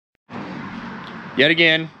Yet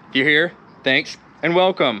again, if you're here, thanks and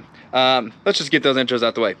welcome. Let's just get those intros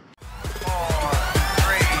out the way.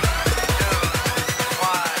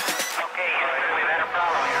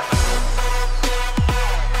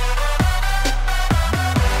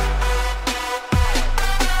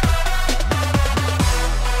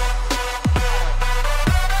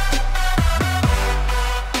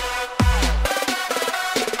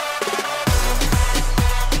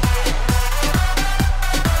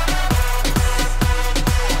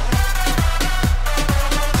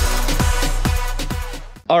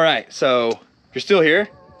 All right, so you're still here.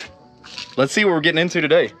 Let's see what we're getting into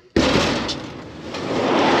today. Look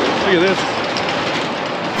at this.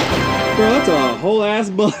 Bro, that's a whole ass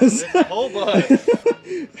bus. Whole bus.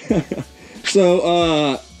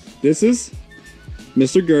 So, this is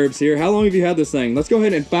Mr. Gerbs here. How long have you had this thing? Let's go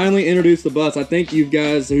ahead and finally introduce the bus. I think you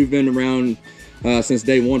guys who've been around since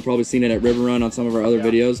day one probably seen it at River Run on some of our other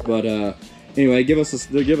videos. But anyway, give us a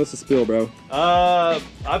spiel, bro.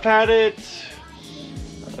 I've had it,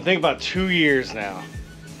 I think about 2 years now,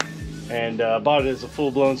 and bought it as a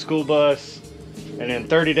full-blown school bus, and in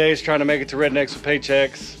 30 days trying to make it to Rednecks with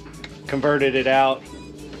Paychecks, converted it out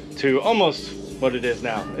to almost what it is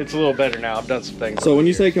now. It's a little better now. I've done some things. So when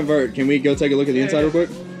you say convert, can we go take a look at the inside real quick?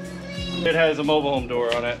 It has a mobile home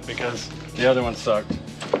door on it because the other one sucked.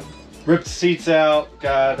 Ripped the seats out,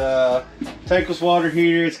 got tankless water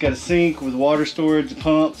heater, it's got a sink with water storage,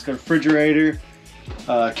 pump, it's got a refrigerator,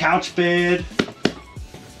 couch bed,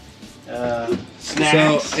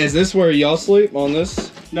 snacks. So is this where y'all sleep on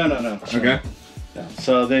this? No. Okay. No.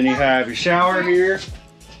 So then you have your shower here.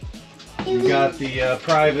 You got the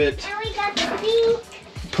private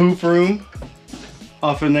poop room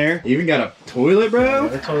off in there. You even got a toilet, bro?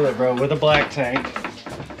 Yeah, a toilet, bro, with a black tank.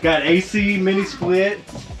 Got AC mini split.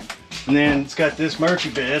 And then it's got this Murphy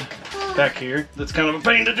bed back here. That's kind of a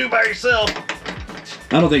pain to do by yourself.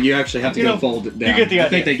 I don't think you actually have to go fold it down. You get the idea. I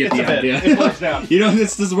think they get the idea. It folds down. You know,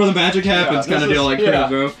 this is where the magic happens, kind of deal like Chris,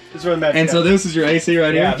 bro. This is where the magic happens. So this is your AC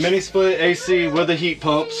right here? Yeah, mini split AC with a heat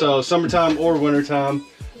pump. So summertime or wintertime,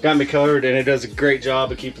 got me covered, and it does a great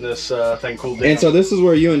job of keeping this thing cooled down. And so this is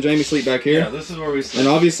where you and Jamie sleep back here? Yeah, this is where we sleep. And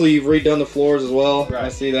obviously you've redone the floors as well. Right. I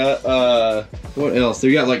see that. What else? So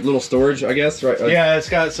you got like little storage, I guess, right? Yeah, it's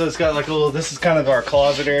got like a little, this is kind of our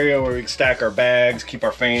closet area where we can stack our bags, keep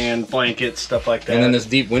our fan, blankets, stuff like that. And then this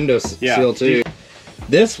deep window seal too.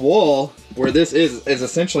 This wall, where this is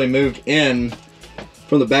essentially moved in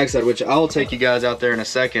from the backside, which I'll take you guys out there in a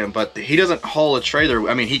second, but he doesn't haul a trailer.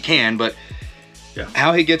 I mean, he can, but yeah.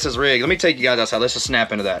 How he gets his rig, let me take you guys outside. Let's just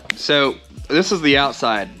snap into that. So this is the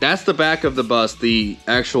outside. That's the back of the bus, the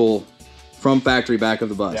actual from factory back of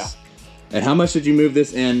the bus. Yeah. And how much did you move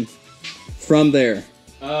this in from there?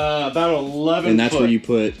 About 11 And that's foot. where you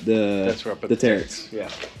put the Terex. Yeah.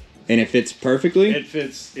 And it fits perfectly? It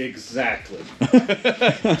fits exactly.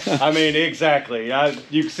 I mean, exactly.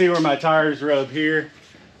 You can see where my tires rub here.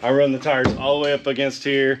 I run the tires all the way up against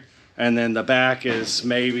here. And then the back is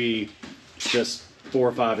maybe just 4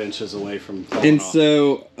 or 5 inches away from falling off.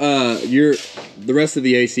 So the rest of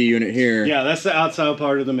the AC unit here. Yeah, that's the outside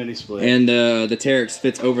part of the mini split. And the Terex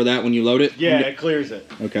fits over that when you load it? Yeah, it clears it.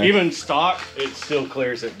 Okay. Even stock, it still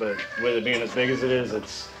clears it, but with it being as big as it is,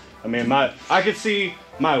 it's, I mean, I could see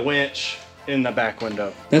my winch in the back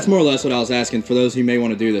window. That's more or less what I was asking for those who may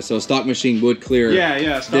want to do this. So a stock machine would clear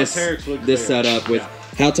stock Terex would clear this setup with,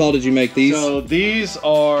 how tall did you make these? So these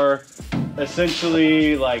are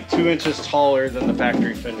essentially like 2 inches taller than the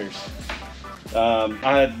factory fenders.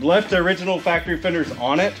 I had left the original factory fenders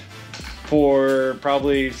on it for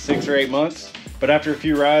probably 6 or 8 months, but after a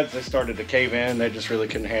few rides they started to cave in. They just really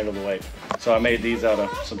couldn't handle the weight, so I made these out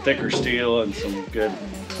of some thicker steel and some good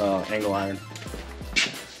angle iron.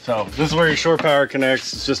 So this is where your shore power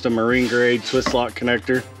connects. It's just a marine grade twist lock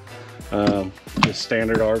connector, just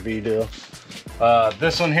standard RV deal.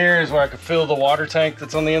 This one here is where I could fill the water tank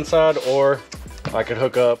that's on the inside, or I could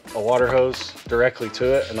hook up a water hose directly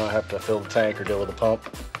to it and not have to fill the tank or deal with the pump.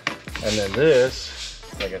 And then this,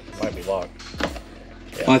 like, it might be locked.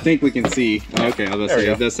 Yeah. I think we can see. Okay, I was say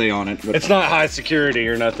it does say on it. But it's not high security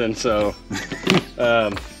or nothing, so.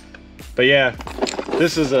 But yeah,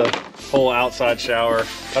 this is a whole outside shower.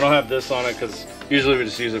 I don't have this on it because usually we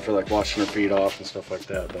just use it for like washing our feet off and stuff like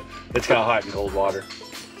that, but it's got hot and cold water.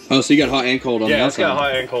 Oh, so you got hot and cold on the outside? Yeah, it's got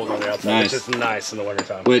hot and cold on the outside, nice. Which is nice in the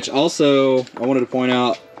wintertime. Which also, I wanted to point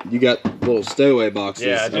out, you got little stowaway boxes.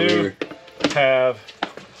 Yeah, I do have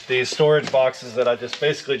these storage boxes that I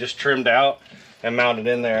basically just trimmed out and mounted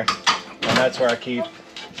in there. And that's where I keep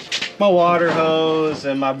my water hose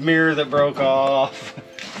and my mirror that broke off.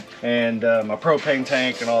 And my propane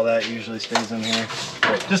tank and all that usually stays in here.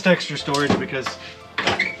 just extra storage because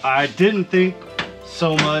I didn't think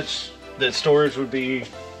so much that storage would be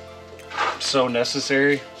so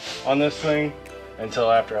necessary on this thing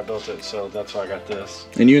until after I built it, so that's why I got this.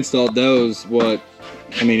 And you installed those, what,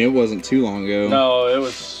 I mean, it wasn't too long ago. No, it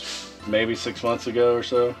was maybe 6 months ago or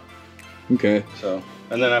so. Okay. So,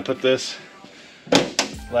 and then I put this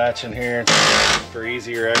latch in here for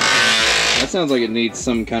easier access. That sounds like it needs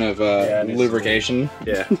some kind of lubrication.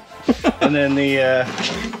 Yeah. And then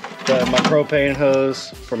my propane hose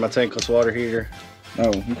for my tankless water heater. Oh,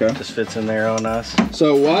 okay. Just fits in there all nice.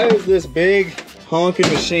 So why is this big honking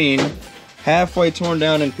machine halfway torn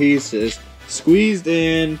down in pieces, squeezed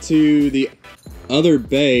into the other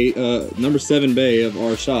bay, number 7 bay of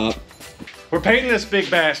our shop? We're painting this big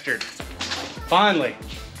bastard. Finally.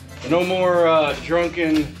 No more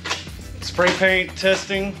drunken spray paint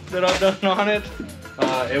testing that I've done on it.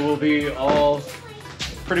 It will be all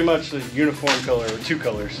pretty much the uniform color, or 2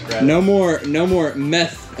 colors, right? No more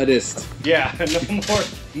Methodist. Yeah, no more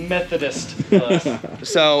Methodist.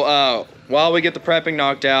 So while we get the prepping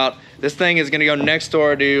knocked out, this thing is gonna go next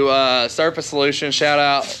door to Surface Solutions. Shout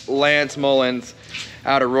out Lance Mullins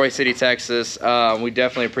out of Roy City, Texas. We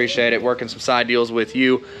definitely appreciate it, working some side deals with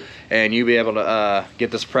you, and you be able to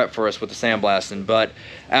get this prep for us with the sandblasting. But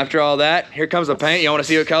after all that, here comes the paint. You wanna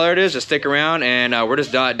see what color it is? Just stick around, and we're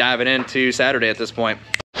just diving into Saturday at this point.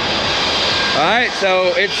 All right,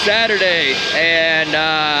 so it's Saturday, and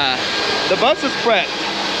the bus is prepped.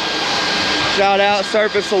 Shout out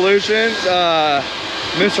Surface Solutions,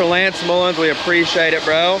 Mr. Lance Mullins, we appreciate it,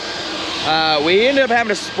 bro. We ended up having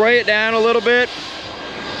to spray it down a little bit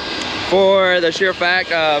for the sheer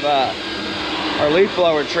fact of our leaf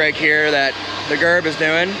blower trick here that the Gerb is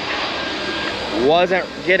doing wasn't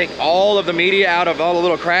getting all of the media out of all the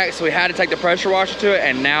little cracks, so we had to take the pressure washer to it,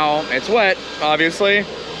 and now it's wet, obviously.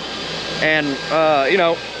 And you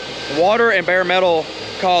know, water and bare metal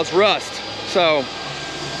cause rust, so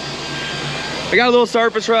we got a little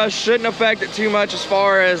surface rust. Shouldn't affect it too much as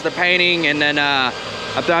far as the painting, and then I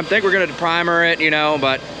think we're gonna primer it, you know.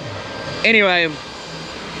 But anyway,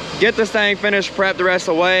 get this thing finished, prep the rest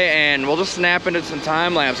of the way, and we'll just snap into some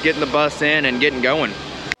time lapse, getting the bus in and getting going.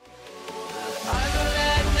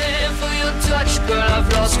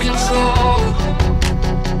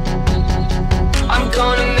 I'm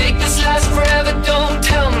gonna make this last forever, don't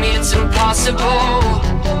tell me it's impossible.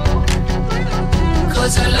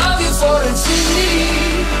 Cause I love you for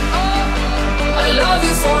infinity, I love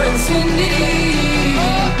you for infinity.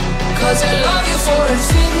 Cause I love you for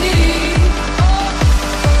infinity,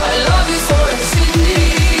 I love you for infinity.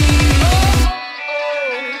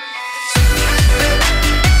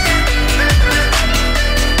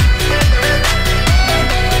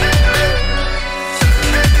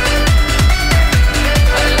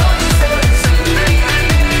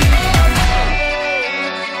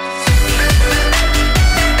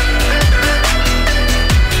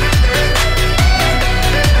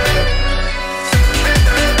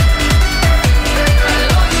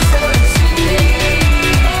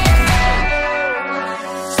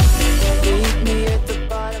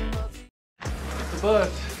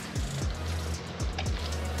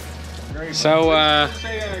 So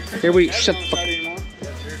here we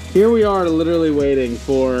here we are, literally waiting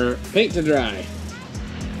for paint to dry.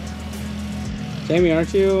 Jamie,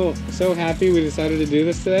 aren't you so happy we decided to do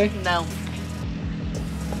this today? No.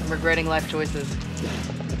 I'm regretting life choices.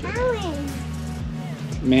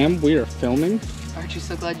 Ma'am, we are filming. Aren't you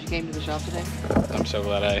so glad you came to the shop today? I'm so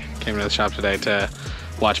glad I came to the shop today to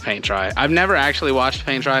watch paint dry. I've never actually watched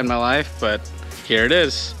paint dry in my life, but here it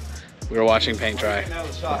is. We were watching paint dry.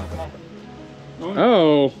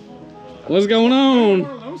 Oh, what's going on?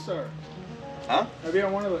 Huh? Maybe I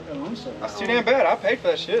wanted a Lone Star. That's too damn bad. I paid for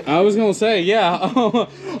that shit. I was gonna say, yeah.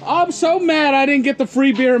 I'm so mad I didn't get the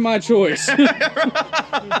free beer of my choice.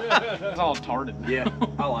 It's all tarted. Yeah,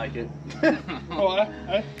 I like it. Oh,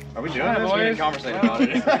 Are we doing this? We didn't conversate about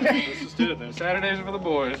it. Let's just do it then. Saturdays are for the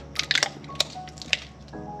boys.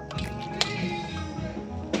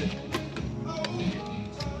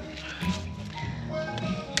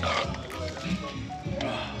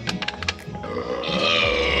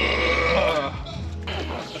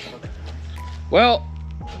 Well,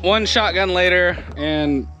 one shotgun later,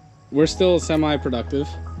 and we're still semi-productive.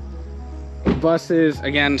 Bus is,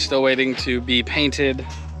 again, still waiting to be painted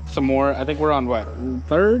some more. I think we're on, what,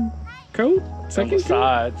 3rd coat? 2nd coat?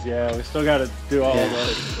 Sides, yeah. We still got to do all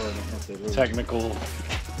the technical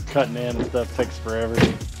cutting in stuff. Takes forever.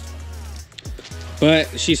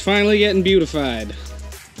 But she's finally getting beautified.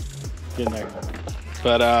 Getting there.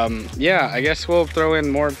 But yeah, I guess we'll throw in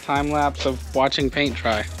more time lapse of watching paint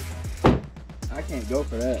dry. I can't go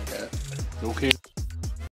for that. Okay.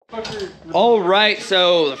 All right,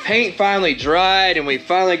 so the paint finally dried and we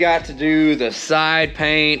finally got to do the side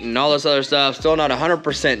paint and all this other stuff. Still not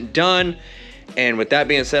 100% done. And with that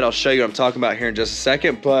being said, I'll show you what I'm talking about here in just a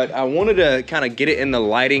second, but I wanted to kind of get it in the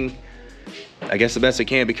lighting, I guess the best I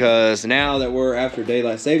can, because now that we're after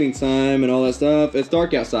daylight savings time and all that stuff, it's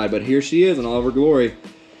dark outside, but here she is in all of her glory.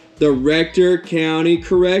 The Rector County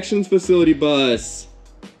Corrections Facility bus.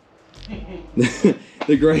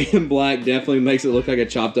 The gray and black definitely makes it look like a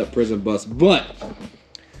chopped up prison bus, but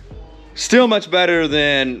still much better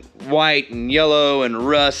than white and yellow and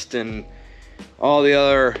rust and all the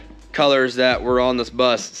other colors that were on this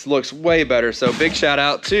bus. This looks way better. So big shout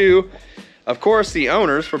out to, of course, the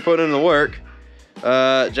owners for putting in the work.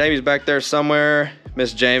 Jamie's back there somewhere,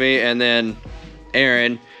 Miss Jamie, and then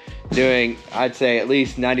Aaron doing, I'd say, at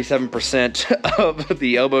least 97% of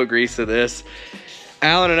the elbow grease of this.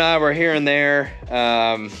 Alan and I were here and there,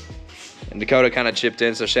 and Dakota kind of chipped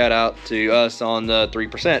in, so shout out to us on the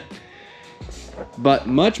 3%. But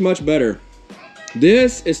much, much better.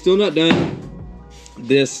 This is still not done.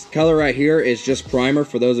 This color right here is just primer.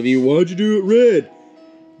 For those of you, why'd you do it red?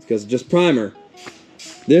 It's because it's just primer.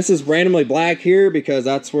 This is randomly black here because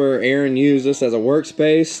that's where Aaron used this as a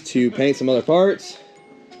workspace to paint some other parts.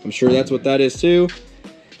 I'm sure that's what that is too.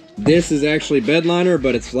 This is actually bed liner,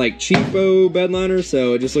 but it's like cheapo bed liner,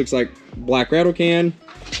 so it just looks like black rattle can.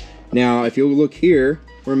 Now, if you look here,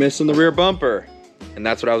 we're missing the rear bumper, and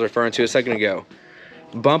that's what I was referring to a second ago.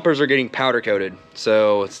 Bumpers are getting powder coated,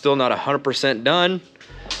 so it's still not 100% done,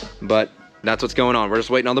 but that's what's going on. We're just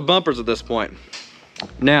waiting on the bumpers at this point.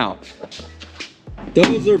 Now,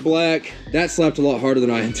 those are black. That slapped a lot harder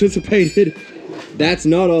than I anticipated. That's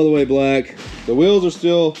not all the way black. The wheels are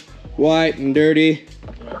still white and dirty,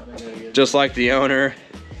 just like the owner.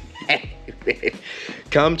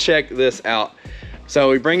 Come check this out. So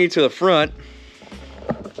we bring you to the front.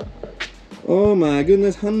 Oh my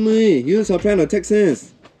goodness, honey, you Soprano,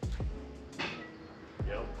 Texas.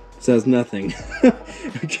 Yep. Says nothing.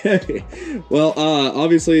 Okay. Well,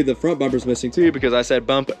 obviously the front bumper's missing too because I said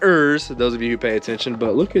bumpers, those of you who pay attention,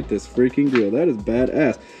 but look at this freaking deal. That is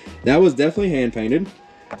badass. That was definitely hand painted.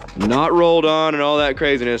 Not rolled on and all that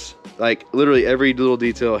craziness. Like literally every little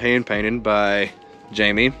detail hand painted by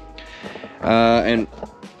Jamie. And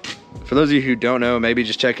for those of you who don't know, maybe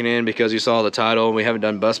just checking in because you saw the title and we haven't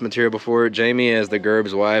done bus material before, Jamie is the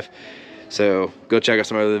Gerb's wife. So go check out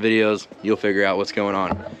some other videos. You'll figure out what's going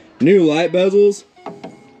on. New light bezels.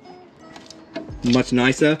 Much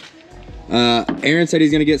nicer. Aaron said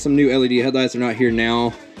he's gonna get some new LED headlights. They're not here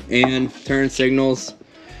now. And turn signals.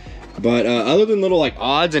 But other than little like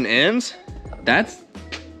odds and ends, that's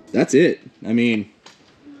it. I mean,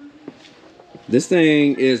 this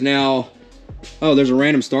thing is now, oh, there's a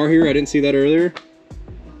random star here. I didn't see that earlier.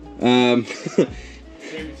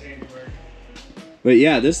 But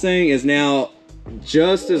yeah, this thing is now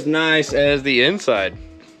just as nice as the inside.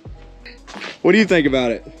 What do you think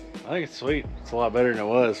about it? I think it's sweet. It's a lot better than it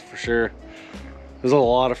was, for sure. There's a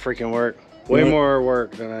lot of freaking work. Way more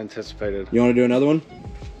work than I anticipated. You want to do another one?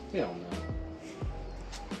 Hell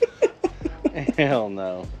no. Hell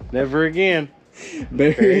no. Never again.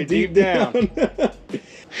 Very deep down.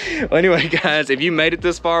 Well, anyway, guys, if you made it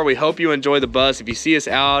this far, we hope you enjoy the bus. If you see us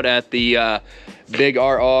out at the Big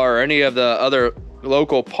RR or any of the other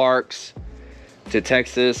local parks to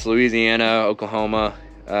Texas, Louisiana, Oklahoma,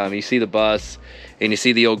 you see the bus and you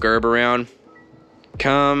see the old Gerb around,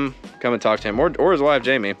 come and talk to him or his wife,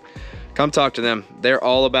 Jamie. Come talk to them. They're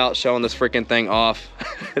all about showing this freaking thing off.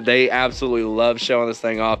 They absolutely love showing this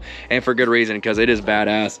thing off, and for good reason, because it is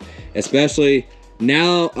badass. Especially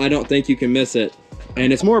now, I don't think you can miss it.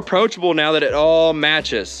 And it's more approachable now that it all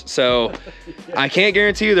matches. So I can't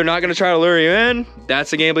guarantee you they're not gonna try to lure you in.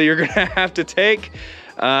 That's a gamble you're gonna have to take.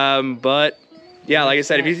 But yeah, like I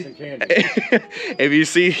said, if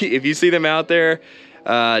you see them out there,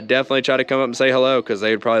 definitely try to come up and say hello because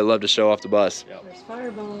they would probably love to show off the bus. There's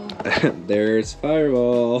Fireball. There's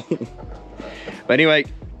Fireball. But anyway,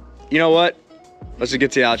 you know what? Let's just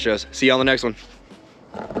get to the outros. See you on the next one.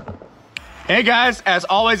 Hey guys, as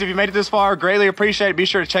always, if you made it this far, greatly appreciate it. Be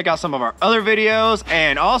sure to check out some of our other videos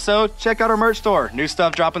and also check out our merch store. New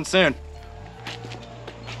stuff dropping soon.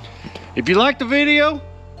 If you like the video,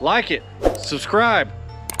 like it, subscribe,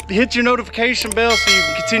 hit your notification bell so you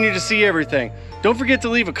can continue to see everything. Don't forget to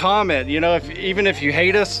leave a comment. You know, even if you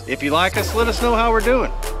hate us, if you like us, let us know how we're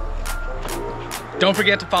doing. Don't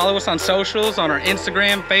forget to follow us on socials, on our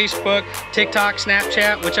Instagram, Facebook, TikTok,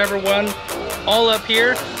 Snapchat, whichever one. All up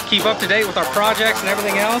here. Keep up to date with our projects and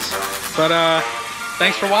everything else. But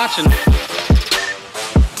thanks for watching.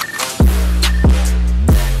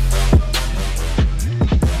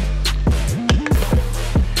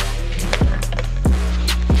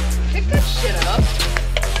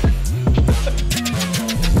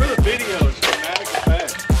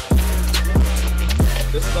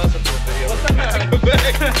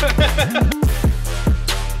 it.